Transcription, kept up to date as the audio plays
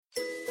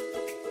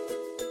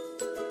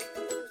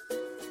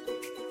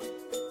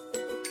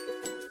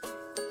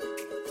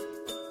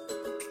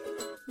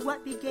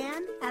What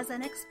began as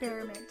an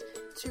experiment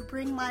to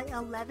bring my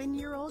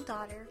 11-year-old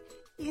daughter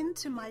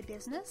into my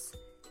business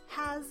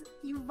has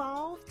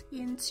evolved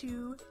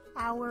into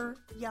Our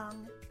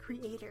Young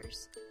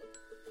Creators,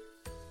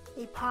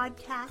 a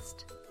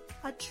podcast,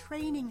 a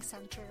training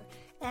center,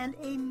 and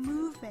a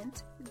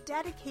movement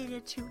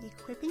dedicated to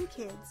equipping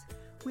kids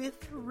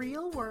with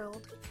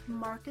real-world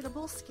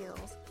marketable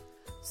skills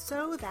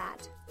so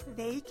that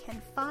they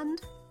can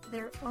fund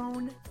their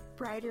own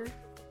brighter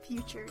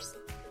futures.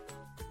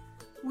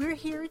 We're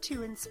here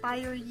to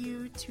inspire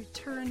you to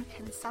turn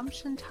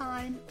consumption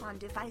time on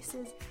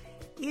devices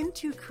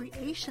into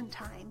creation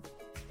time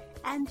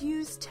and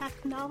use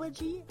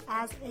technology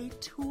as a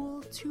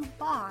tool to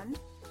bond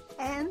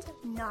and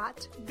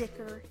not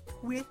bicker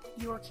with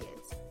your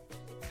kids.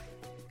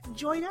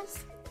 Join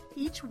us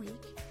each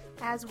week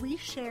as we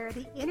share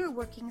the inner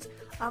workings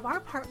of our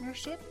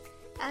partnership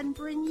and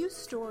bring you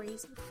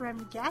stories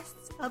from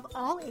guests of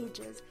all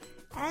ages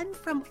and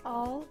from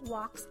all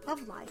walks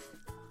of life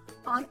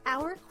on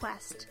our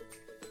quest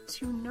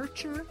to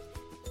nurture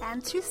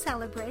and to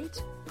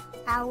celebrate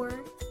our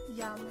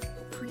young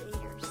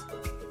creators.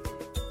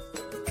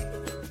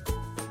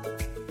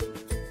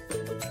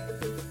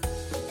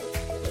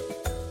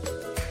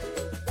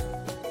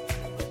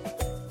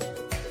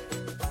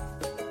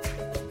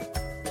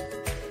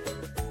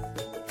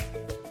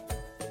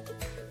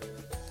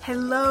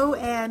 Hello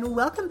and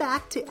welcome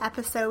back to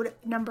episode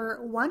number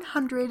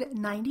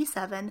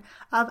 197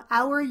 of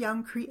Our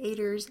Young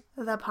Creators,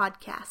 the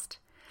podcast.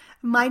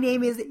 My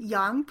name is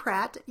Yang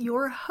Pratt,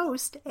 your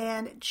host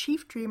and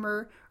chief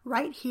dreamer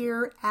right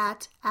here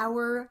at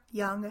Our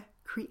Young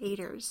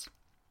Creators.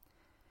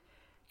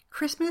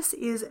 Christmas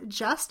is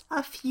just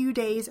a few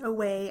days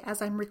away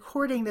as I'm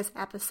recording this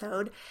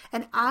episode,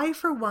 and I,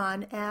 for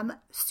one, am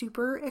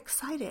super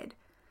excited.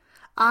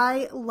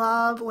 I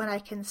love when I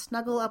can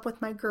snuggle up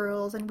with my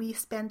girls and we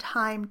spend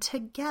time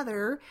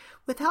together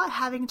without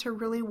having to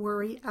really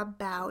worry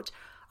about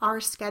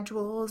our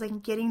schedules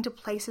and getting to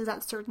places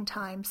at certain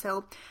times.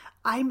 So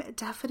I'm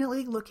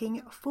definitely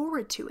looking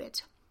forward to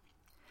it.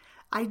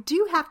 I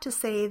do have to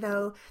say,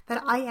 though,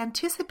 that I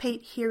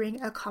anticipate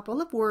hearing a couple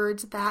of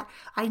words that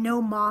I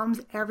know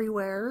moms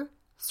everywhere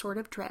sort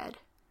of dread.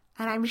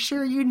 And I'm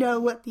sure you know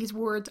what these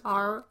words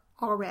are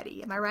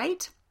already. Am I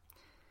right?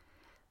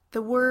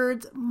 The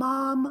words,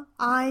 "Mom,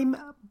 I'm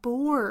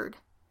bored,"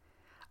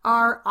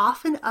 are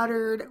often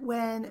uttered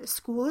when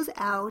school is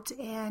out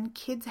and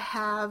kids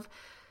have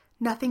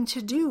nothing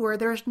to do, or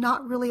there's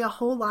not really a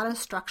whole lot of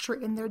structure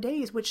in their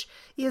days, which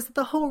is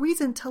the whole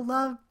reason to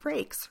love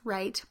breaks,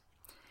 right?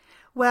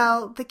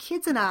 Well, the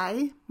kids and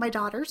I, my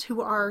daughters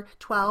who are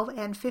 12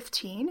 and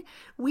 15,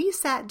 we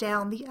sat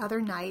down the other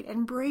night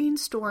and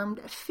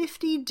brainstormed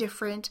 50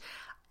 different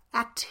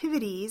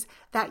activities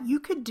that you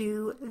could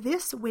do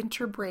this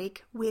winter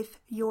break with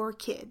your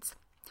kids.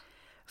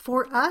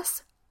 For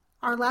us,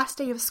 our last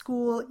day of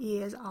school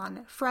is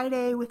on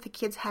Friday, with the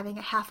kids having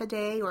a half a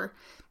day, or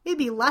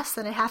maybe less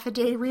than a half a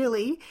day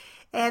really,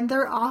 and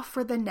they're off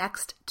for the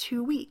next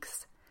 2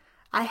 weeks.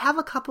 I have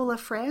a couple of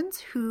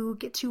friends who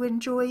get to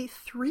enjoy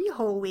 3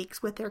 whole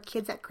weeks with their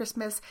kids at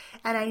Christmas,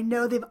 and I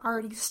know they've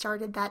already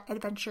started that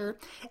adventure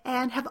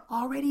and have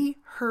already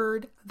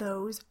heard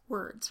those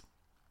words.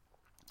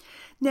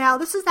 Now,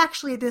 this is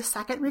actually the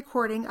second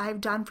recording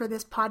I've done for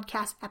this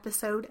podcast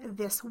episode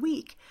this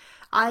week.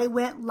 I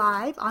went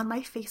live on my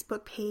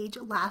Facebook page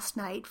last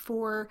night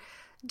for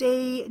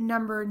day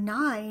number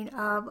 9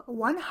 of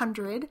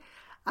 100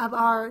 of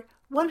our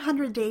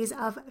 100 Days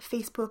of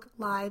Facebook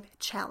Live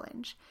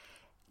Challenge.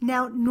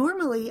 Now,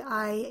 normally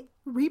I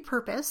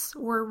repurpose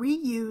or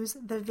reuse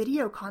the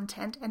video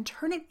content and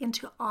turn it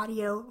into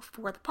audio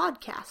for the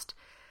podcast.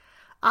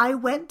 I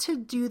went to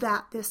do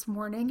that this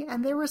morning,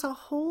 and there was a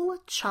whole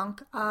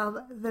chunk of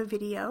the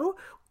video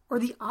or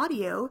the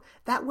audio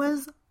that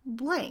was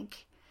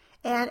blank.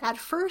 And at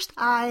first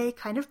I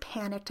kind of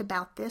panicked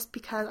about this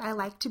because I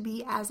like to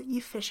be as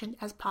efficient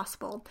as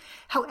possible.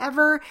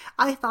 However,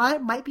 I thought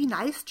it might be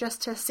nice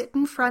just to sit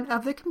in front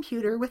of the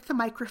computer with the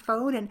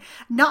microphone and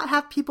not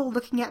have people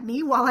looking at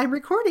me while I'm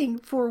recording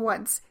for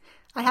once.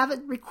 I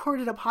haven't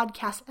recorded a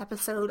podcast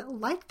episode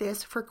like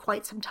this for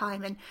quite some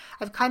time, and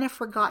I've kind of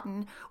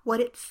forgotten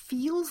what it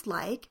feels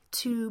like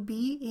to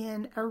be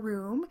in a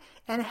room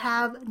and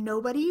have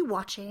nobody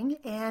watching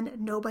and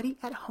nobody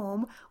at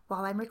home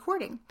while I'm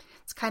recording.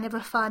 It's kind of a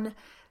fun,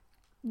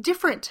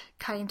 different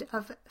kind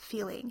of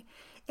feeling.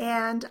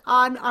 And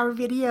on our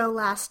video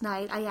last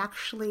night, I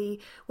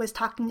actually was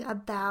talking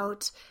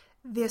about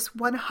this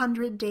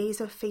 100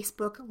 Days of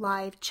Facebook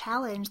Live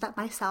challenge that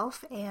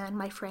myself and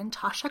my friend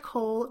Tasha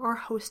Cole are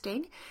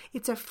hosting.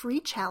 It's a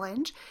free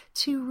challenge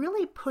to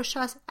really push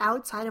us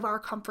outside of our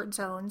comfort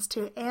zones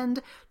to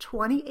end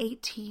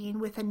 2018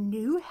 with a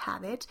new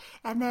habit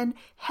and then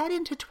head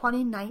into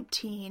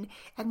 2019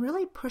 and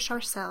really push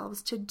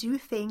ourselves to do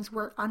things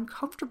we're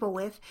uncomfortable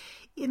with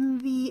in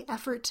the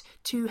effort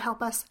to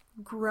help us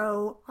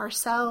grow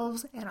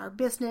ourselves and our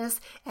business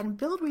and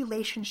build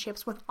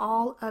relationships with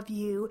all of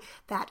you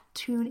that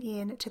tune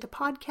in to the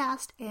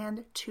podcast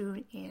and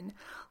tune in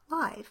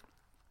live.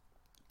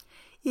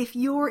 If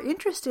you're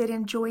interested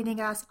in joining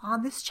us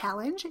on this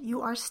challenge, you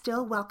are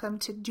still welcome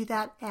to do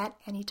that at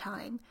any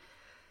time.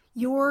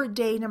 Your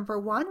day number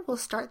 1 will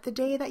start the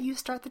day that you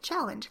start the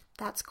challenge.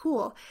 That's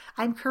cool.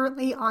 I'm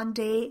currently on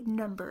day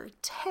number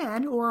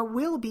 10, or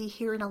will be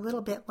here in a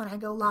little bit when I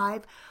go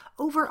live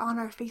over on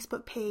our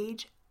Facebook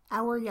page,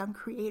 Our Young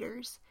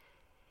Creators.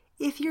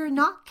 If you're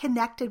not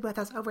connected with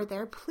us over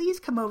there, please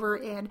come over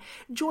and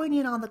join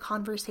in on the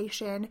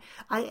conversation.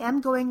 I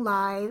am going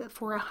live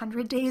for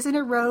 100 days in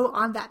a row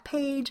on that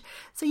page,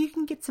 so you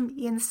can get some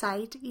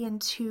insight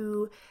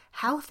into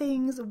how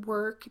things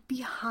work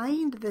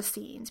behind the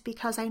scenes,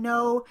 because I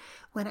know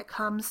when it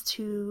comes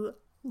to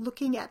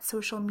looking at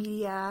social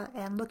media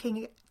and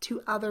looking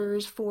to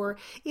others for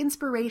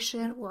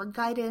inspiration or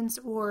guidance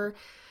or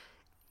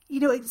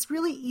it's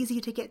really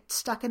easy to get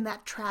stuck in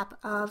that trap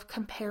of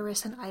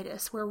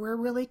comparisonitis, where we're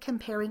really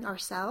comparing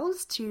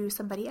ourselves to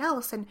somebody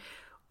else, and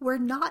we're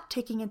not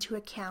taking into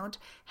account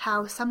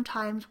how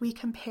sometimes we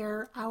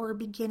compare our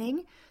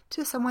beginning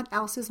to someone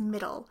else's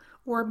middle,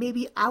 or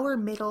maybe our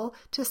middle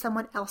to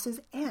someone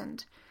else's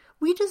end.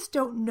 We just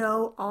don't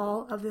know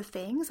all of the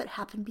things that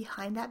happen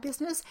behind that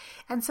business,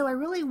 and so I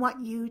really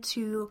want you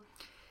to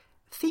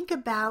think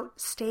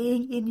about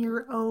staying in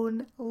your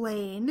own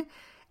lane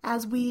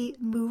as we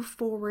move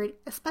forward,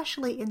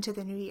 especially into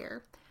the new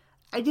year.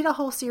 I did a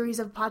whole series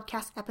of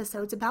podcast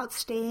episodes about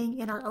staying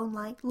in our own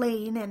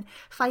lane and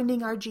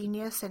finding our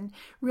genius and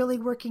really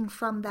working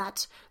from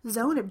that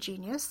zone of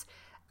genius.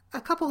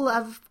 A couple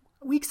of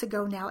weeks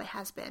ago now it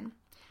has been.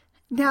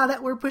 Now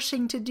that we're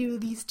pushing to do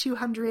these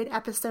 200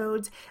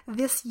 episodes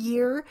this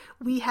year,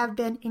 we have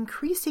been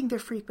increasing the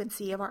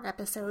frequency of our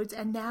episodes,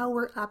 and now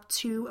we're up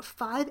to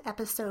 5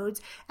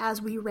 episodes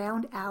as we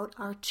round out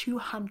our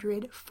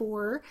 200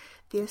 for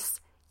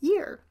this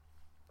year.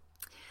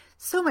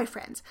 So my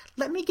friends,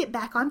 let me get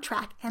back on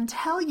track and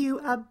tell you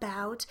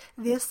about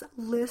this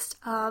list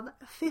of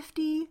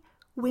 50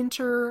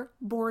 winter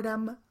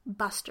boredom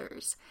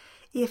busters.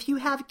 If you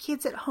have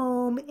kids at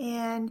home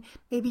and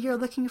maybe you're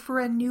looking for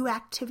a new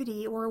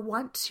activity or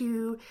want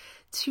to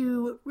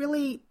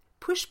really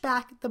push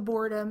back the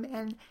boredom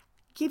and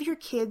give your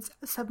kids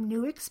some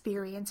new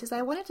experiences,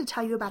 I wanted to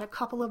tell you about a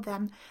couple of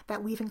them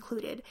that we've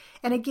included.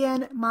 And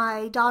again,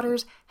 my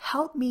daughters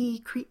helped me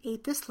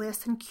create this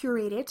list and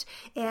curate it.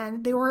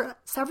 And there were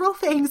several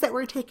things that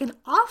were taken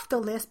off the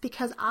list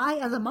because I,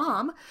 as a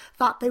mom,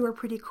 thought they were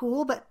pretty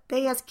cool, but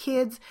they, as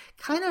kids,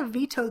 kind of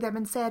vetoed them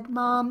and said,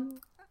 "Mom,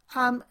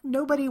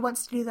 nobody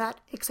wants to do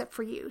that except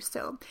for you."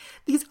 So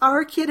these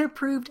are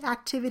kid-approved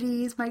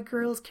activities. My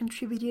girls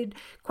contributed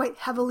quite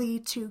heavily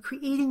to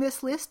creating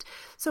this list.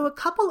 So a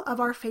couple of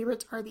our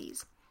favorites are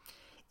these.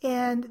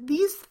 And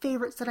these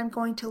favorites that I'm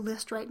going to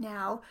list right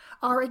now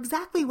are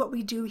exactly what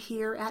we do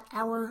here at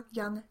Our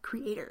Young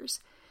Creators.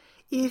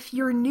 If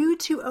you're new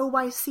to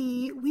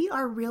OYC, we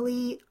are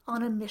really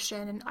on a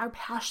mission and are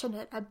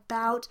passionate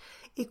about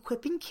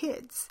equipping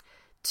kids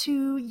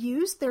to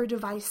use their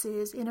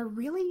devices in a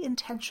really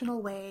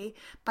intentional way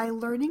by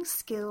learning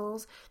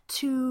skills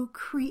to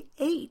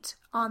create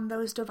on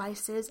those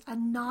devices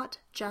and not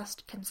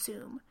just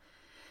consume.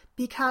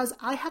 Because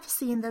I have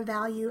seen the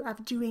value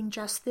of doing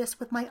just this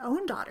with my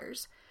own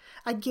daughters.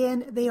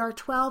 Again, they are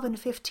 12 and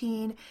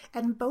 15,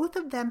 and both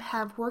of them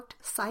have worked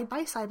side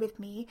by side with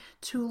me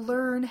to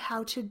learn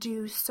how to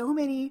do so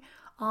many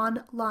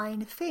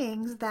online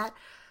things that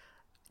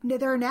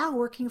they're now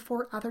working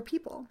for other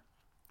people.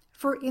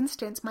 For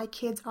instance, my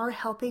kids are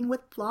helping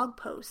with blog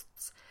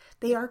posts.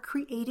 They are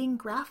creating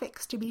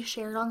graphics to be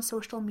shared on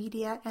social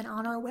media and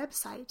on our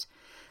website.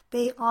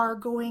 They are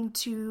going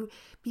to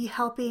be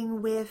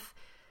helping with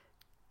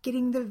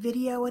getting the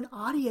video and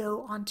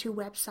audio onto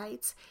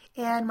websites.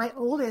 And my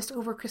oldest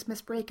over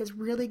Christmas break is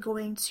really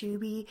going to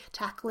be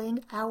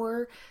tackling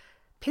our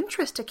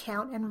Pinterest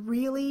account and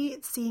really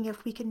seeing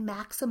if we can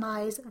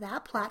maximize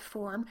that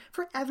platform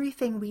for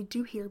everything we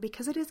do here,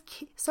 because it is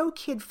so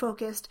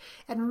kid-focused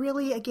and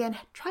really, again,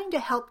 trying to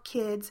help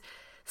kids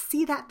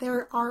see that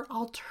there are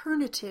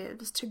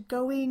alternatives to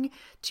going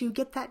to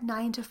get that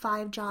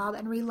 9-to-5 job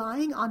and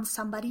relying on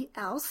somebody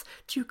else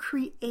to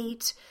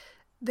create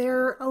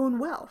their own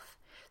wealth.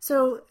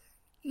 So,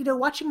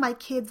 watching my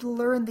kids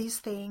learn these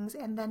things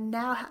and then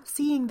now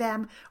seeing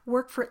them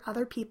work for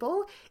other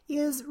people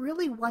is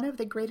really one of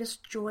the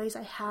greatest joys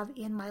I have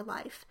in my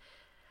life.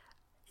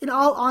 In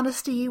all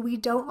honesty, we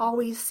don't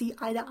always see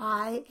eye to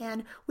eye,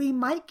 and we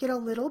might get a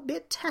little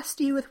bit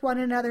testy with one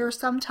another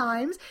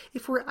sometimes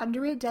if we're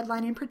under a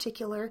deadline in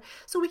particular,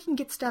 so we can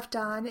get stuff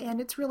done,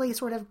 and it's really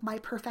sort of my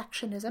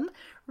perfectionism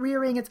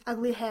rearing its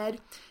ugly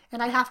head,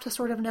 and I have to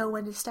sort of know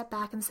when to step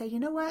back and say, you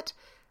know what?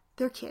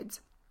 They're kids.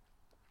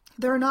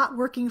 They're not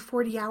working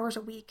 40 hours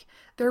a week.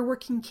 They're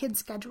working kid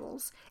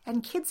schedules.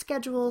 And kid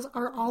schedules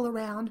are all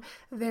around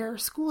their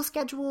school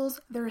schedules,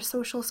 their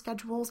social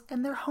schedules,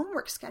 and their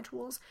homework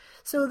schedules.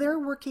 So they're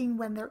working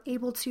when they're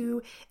able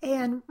to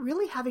and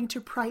really having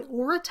to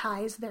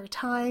prioritize their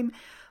time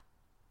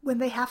when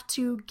they have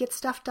to get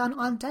stuff done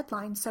on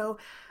deadline. So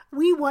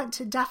we want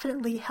to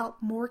definitely help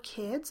more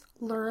kids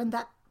learn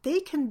that they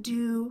can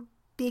do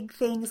big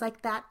things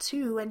like that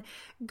too, and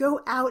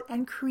go out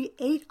and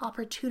create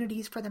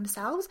opportunities for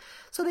themselves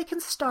so they can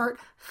start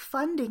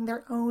funding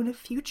their own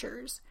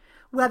futures.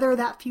 Whether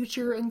that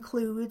future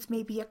includes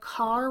maybe a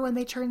car when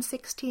they turn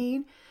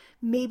 16,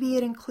 maybe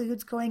it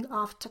includes going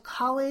off to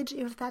college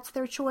if that's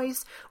their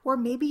choice, or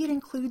maybe it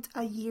includes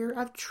a year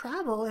of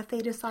travel if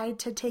they decide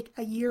to take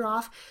a year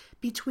off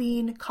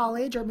between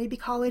college, or maybe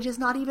college is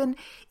not even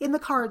in the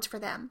cards for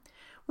them.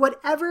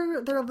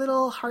 Whatever their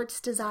little hearts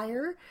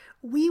desire,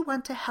 we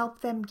want to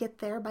help them get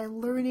there by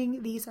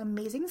learning these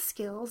amazing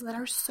skills that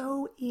are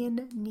so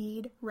in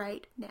need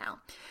right now.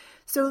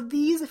 So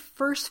these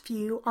first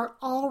few are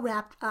all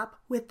wrapped up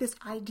with this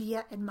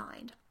idea in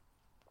mind.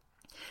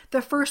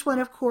 The first one,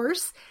 of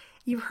course,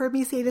 you've heard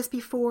me say this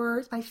before,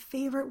 it's my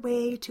favorite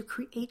way to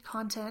create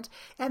content,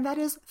 and that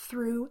is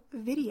through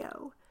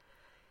video.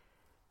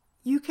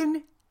 You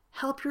can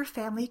help your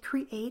family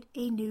create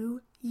a new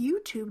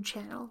YouTube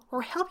channel,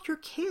 or help your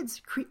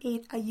kids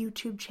create a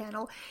YouTube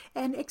channel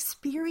and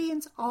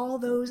experience all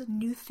those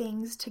new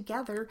things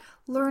together,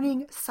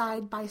 learning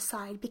side by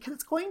side, because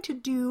it's going to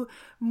do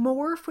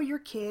more for your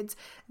kids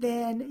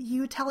than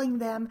you telling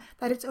them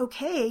that it's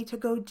okay to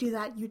go do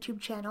that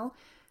YouTube channel.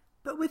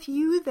 But with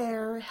you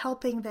there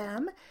helping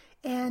them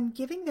and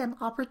giving them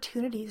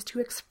opportunities to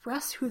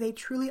express who they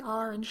truly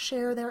are and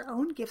share their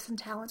own gifts and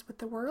talents with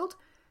the world,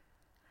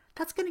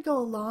 that's going to go a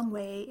long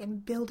way in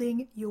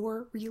building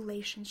your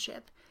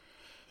relationship.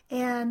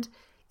 And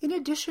in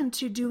addition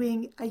to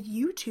doing a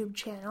YouTube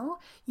channel,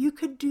 you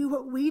could do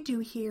what we do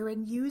here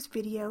and use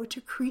video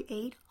to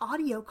create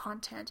audio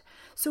content.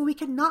 So we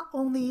can not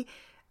only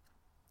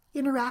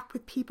interact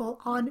with people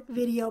on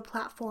video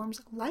platforms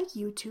like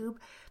YouTube,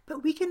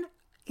 but we can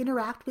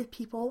interact with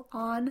people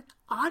on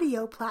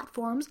audio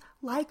platforms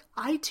like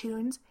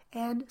iTunes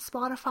and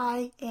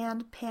Spotify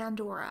and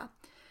Pandora.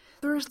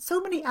 There's so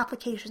many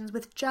applications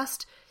with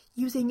just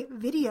using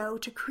video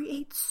to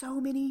create so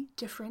many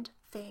different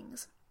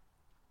things.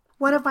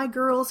 One of my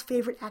girls'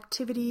 favorite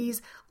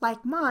activities,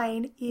 like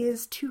mine,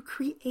 is to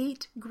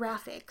create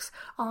graphics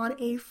on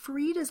a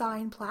free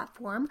design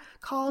platform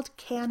called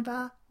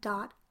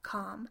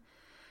Canva.com.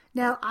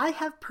 Now, I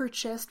have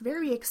purchased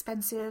very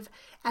expensive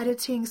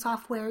editing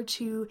software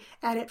to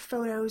edit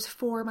photos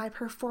for my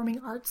performing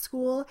arts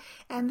school,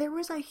 and there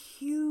was a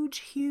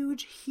huge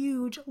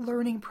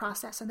learning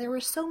process, and there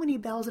were so many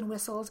bells and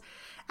whistles,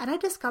 and I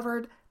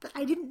discovered that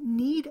I didn't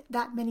need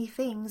that many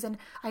things, and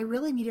I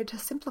really needed to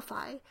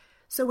simplify.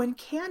 So when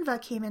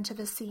Canva came into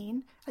the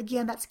scene,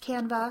 again, that's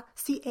Canva,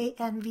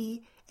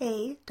 Canva.com,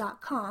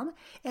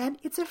 and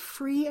it's a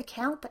free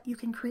account that you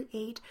can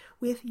create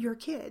with your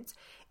kids.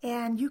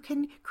 And you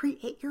can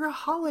create your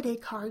holiday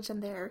cards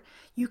in there.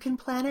 You can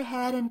plan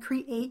ahead and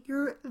create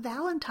your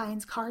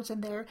Valentine's cards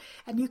in there.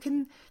 And you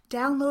can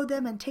download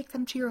them and take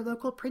them to your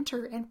local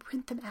printer and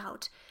print them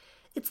out.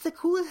 It's the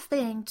coolest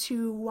thing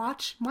to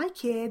watch my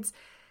kids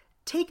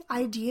take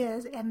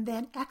ideas and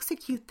then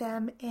execute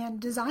them and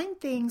design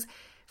things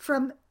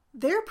from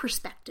their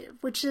perspective,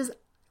 which is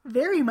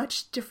very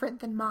much different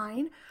than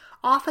mine.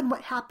 Often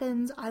what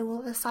happens, I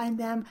will assign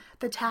them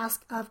the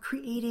task of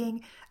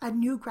creating a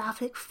new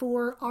graphic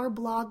for our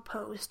blog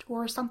post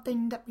or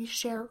something that we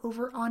share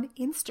over on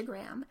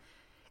Instagram.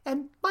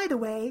 And by the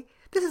way,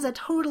 this is a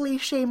totally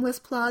shameless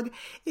plug.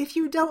 If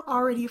you don't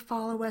already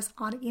follow us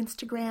on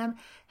Instagram,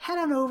 head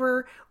on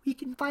over. You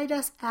can find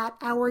us at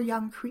Our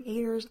Young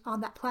Creators on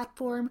that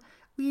platform.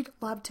 We'd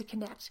love to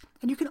connect.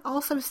 And you can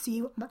also see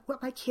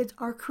what my kids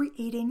are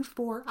creating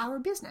for our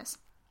business.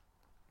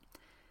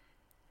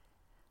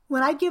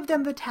 When I give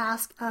them the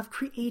task of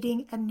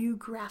creating a new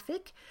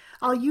graphic,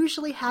 I'll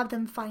usually have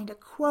them find a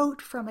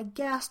quote from a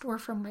guest or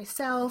from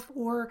myself,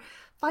 or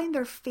find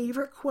their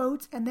favorite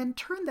quotes and then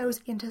turn those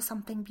into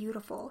something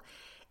beautiful.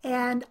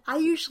 And I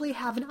usually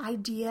have an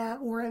idea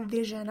or a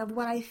vision of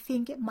what I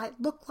think it might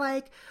look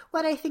like,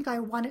 what I think I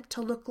want it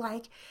to look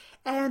like.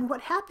 And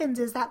what happens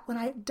is that when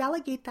I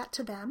delegate that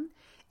to them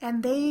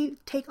and they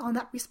take on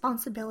that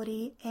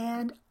responsibility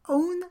and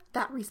own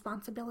that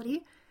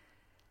responsibility,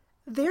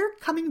 they're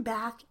coming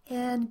back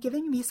and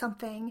giving me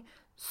something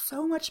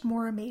so much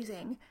more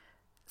amazing,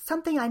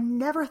 something I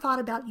never thought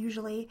about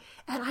usually,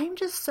 and I'm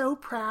just so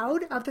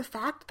proud of the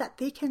fact that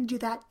they can do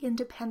that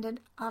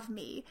independent of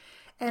me.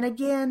 And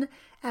again,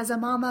 as a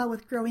mama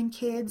with growing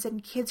kids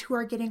and kids who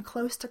are getting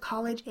close to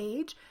college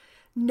age,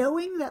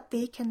 knowing that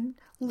they can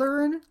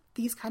learn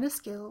these kind of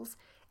skills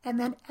and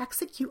then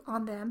execute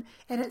on them,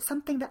 and it's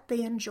something that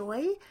they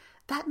enjoy,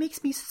 that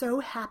makes me so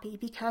happy,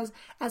 because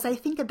as I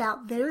think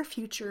about their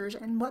futures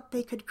and what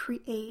they could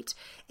create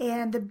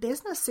and the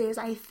businesses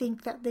I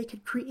think that they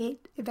could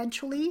create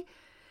eventually,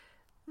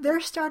 they're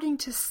starting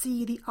to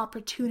see the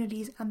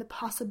opportunities and the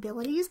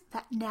possibilities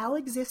that now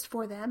exist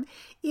for them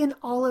in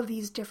all of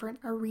these different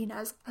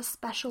arenas,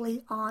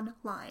 especially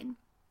online.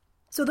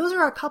 So those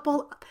are a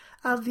couple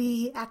of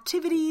the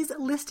activities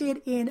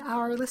listed in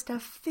our list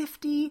of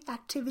 50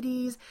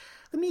 activities.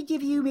 Let me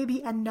give you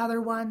maybe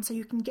another one so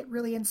you can get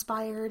really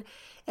inspired.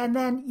 And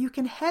then you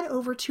can head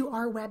over to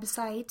our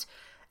website,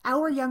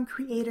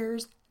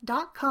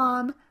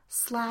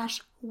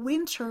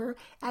 ouryoungcreators.com/winter,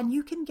 and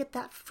you can get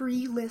that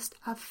free list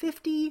of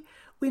 50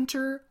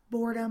 winter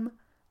boredom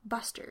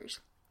busters.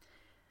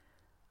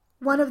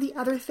 One of the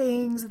other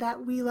things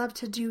that we love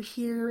to do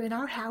here in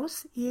our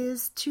house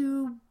is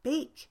to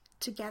bake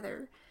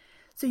together.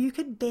 So you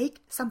could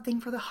bake something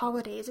for the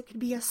holidays. It could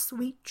be a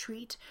sweet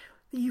treat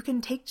that you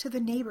can take to the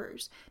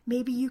neighbors.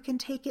 Maybe you can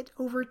take it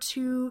over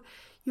to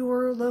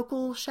your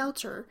local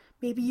shelter.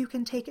 Maybe you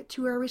can take it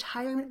to a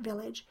retirement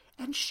village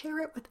and share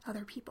it with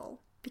other people,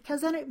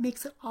 because then it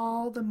makes it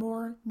all the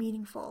more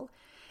meaningful.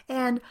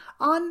 And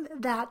on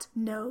that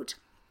note,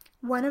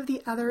 one of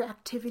the other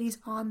activities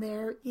on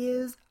there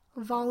is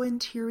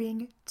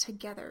volunteering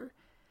together.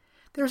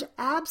 There's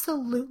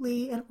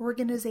absolutely an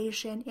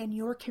organization in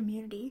your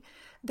community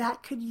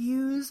that could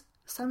use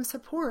some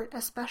support,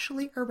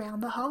 especially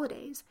around the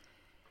holidays.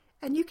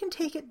 And you can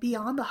take it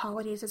beyond the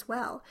holidays as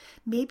well.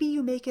 Maybe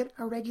you make it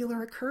a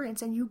regular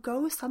occurrence and you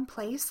go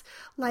someplace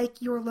like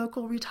your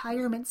local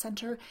retirement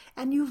center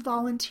and you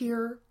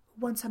volunteer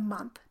once a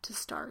month to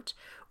start.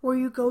 Or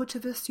you go to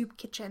the soup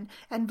kitchen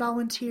and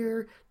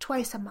volunteer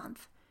twice a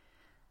month.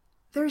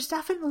 There's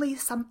definitely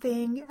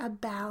something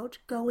about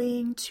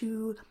going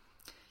to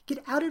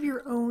get out of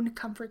your own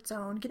comfort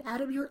zone, get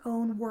out of your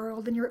own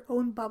world and your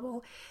own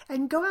bubble,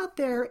 and go out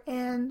there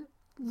and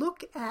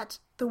look at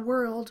the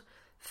world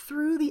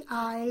through the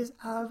eyes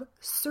of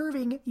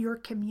serving your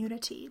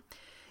community.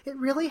 It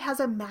really has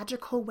a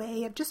magical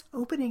way of just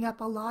opening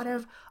up a lot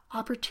of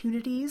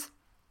opportunities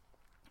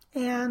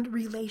and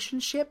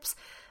relationships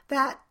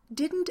that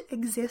didn't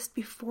exist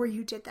before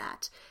you did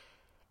that.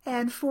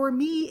 And for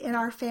me and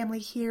our family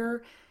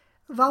here,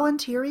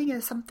 volunteering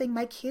is something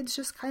my kids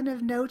just kind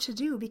of know to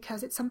do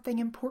because it's something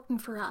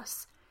important for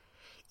us.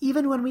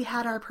 Even when we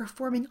had our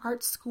performing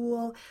arts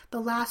school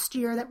the last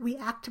year that we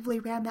actively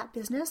ran that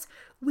business,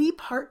 we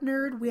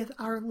partnered with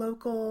our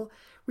local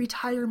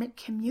retirement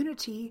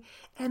community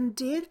and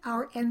did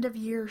our end of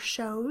year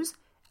shows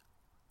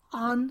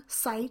on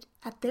site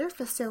at their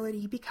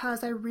facility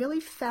because I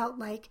really felt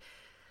like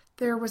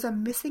there was a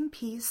missing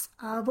piece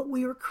of what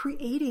we were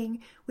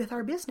creating with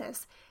our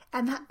business.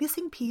 And that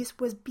missing piece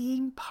was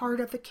being part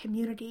of the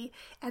community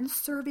and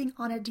serving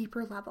on a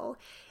deeper level.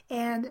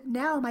 And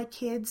now my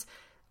kids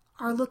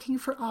are looking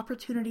for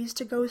opportunities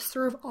to go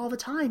serve all the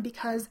time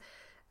because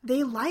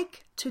they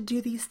like to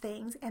do these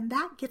things. And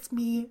that gets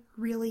me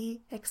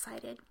really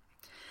excited.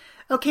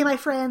 Okay, my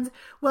friends,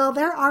 well,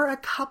 there are a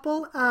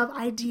couple of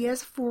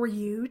ideas for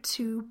you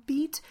to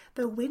beat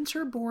the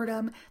winter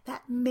boredom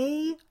that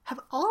may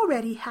have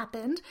already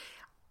happened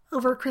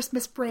over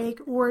Christmas break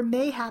or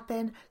may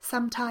happen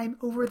sometime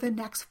over the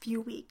next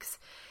few weeks.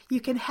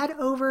 You can head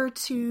over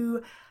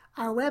to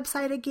our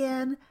website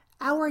again,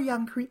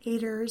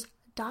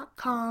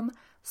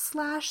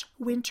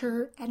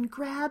 ouryoungcreators.com/winter, and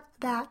grab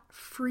that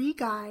free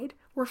guide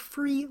or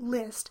free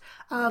list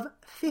of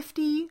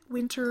 50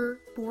 winter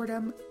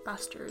boredom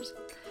busters.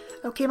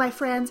 Okay, my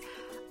friends,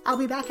 I'll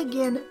be back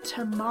again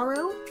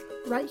tomorrow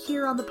right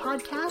here on the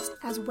podcast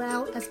as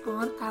well as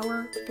on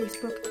our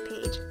Facebook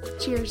page.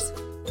 Cheers.